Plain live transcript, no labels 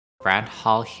Brad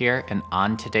Hall here, and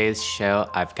on today's show,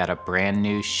 I've got a brand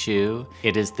new shoe.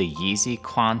 It is the Yeezy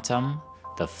QNTM,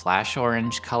 the flash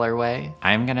orange colorway.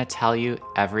 I'm gonna tell you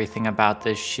everything about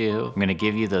this shoe. I'm gonna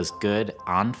give you those good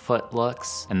on-foot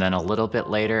looks, and then a little bit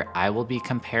later, I will be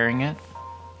comparing it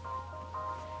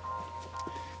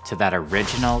to that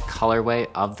original colorway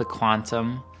of the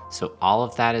QNTM. So all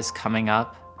of that is coming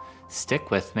up. Stick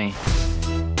with me.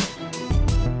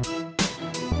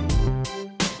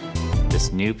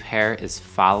 This new pair is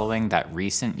following that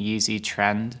recent Yeezy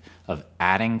trend of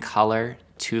adding color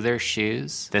to their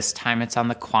shoes. This time it's on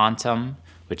the QNTM,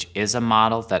 which is a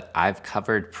model that I've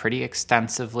covered pretty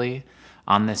extensively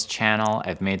on this channel.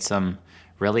 I've made some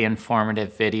really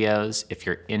informative videos. If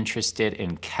you're interested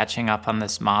in catching up on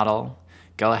this model,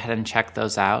 go ahead and check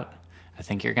those out. I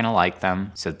think you're gonna like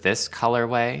them. So this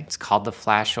colorway, it's called the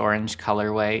flash orange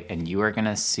colorway, and you are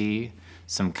gonna see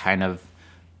some kind of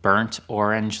burnt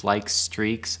orange-like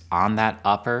streaks on that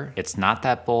upper. It's not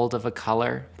that bold of a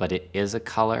color, but it is a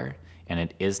color, and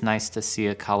it is nice to see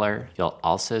a color. You'll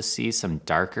also see some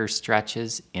darker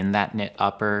stretches in that knit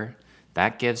upper.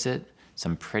 That gives it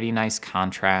some pretty nice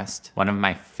contrast. One of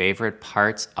my favorite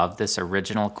parts of this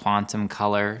original QNTM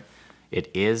color, it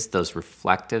is those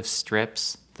reflective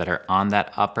strips that are on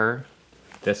that upper.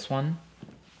 This one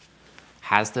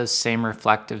has those same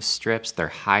reflective strips. They're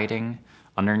hiding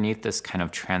underneath this kind of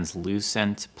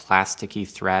translucent plasticky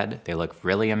thread. They look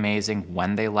really amazing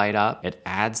when they light up. It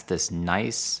adds this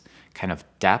nice kind of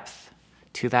depth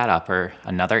to that upper.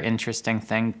 Another interesting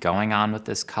thing going on with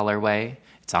this colorway,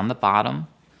 it's on the bottom.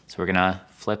 So we're gonna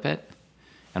flip it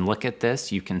and look at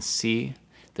this. You can see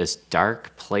this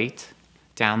dark plate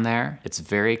down there. It's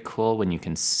very cool when you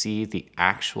can see the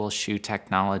actual shoe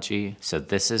technology. So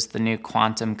this is the new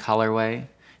QNTM colorway.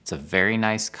 It's a very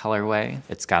nice colorway.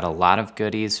 It's got a lot of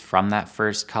goodies from that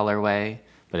first colorway,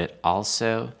 but it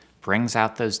also brings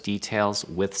out those details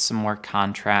with some more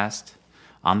contrast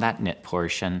on that knit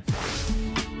portion.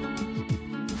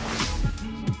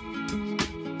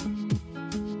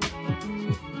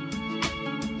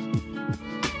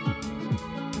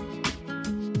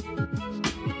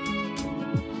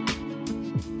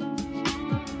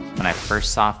 When I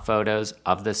first saw photos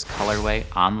of this colorway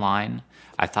online,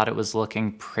 I thought it was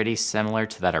looking pretty similar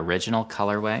to that original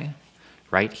colorway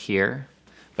right here,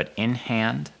 but in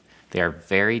hand, they are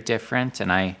very different,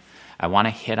 and I want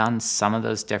to hit on some of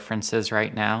those differences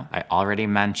right now. I already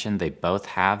mentioned they both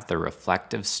have the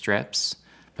reflective strips,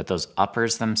 but those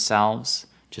uppers themselves,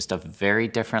 just a very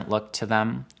different look to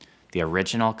them. The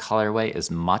original colorway is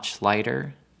much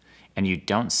lighter, and you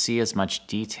don't see as much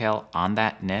detail on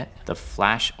that knit. The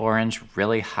flash orange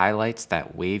really highlights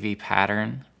that wavy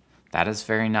pattern. That is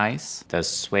very nice. Those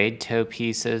suede toe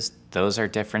pieces, those are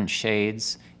different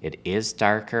shades. It is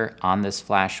darker on this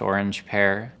flash orange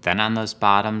pair. Then on those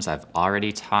bottoms, I've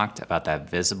already talked about that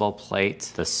visible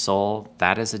plate. The sole,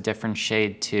 that is a different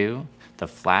shade too. The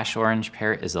flash orange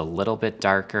pair is a little bit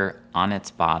darker on its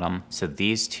bottom. So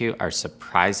these two are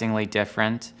surprisingly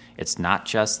different. It's not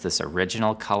just this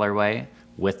original colorway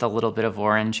with a little bit of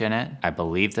orange in it. I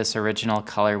believe this original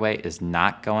colorway is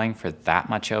not going for that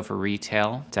much over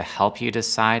retail. To help you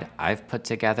decide, I've put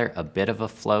together a bit of a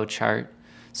flow chart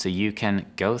so you can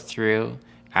go through,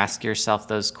 ask yourself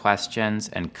those questions,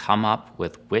 and come up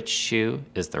with which shoe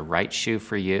is the right shoe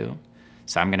for you.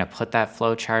 So I'm gonna put that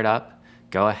flow chart up.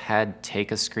 Go ahead,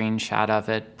 take a screenshot of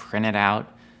it, print it out,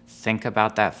 think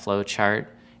about that flow chart,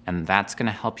 and that's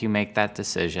gonna help you make that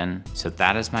decision. So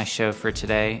that is my show for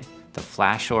today. The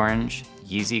flash orange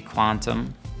Yeezy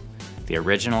QNTM, the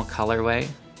original colorway.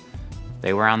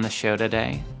 They were on the show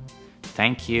today.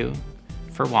 Thank you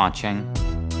for watching.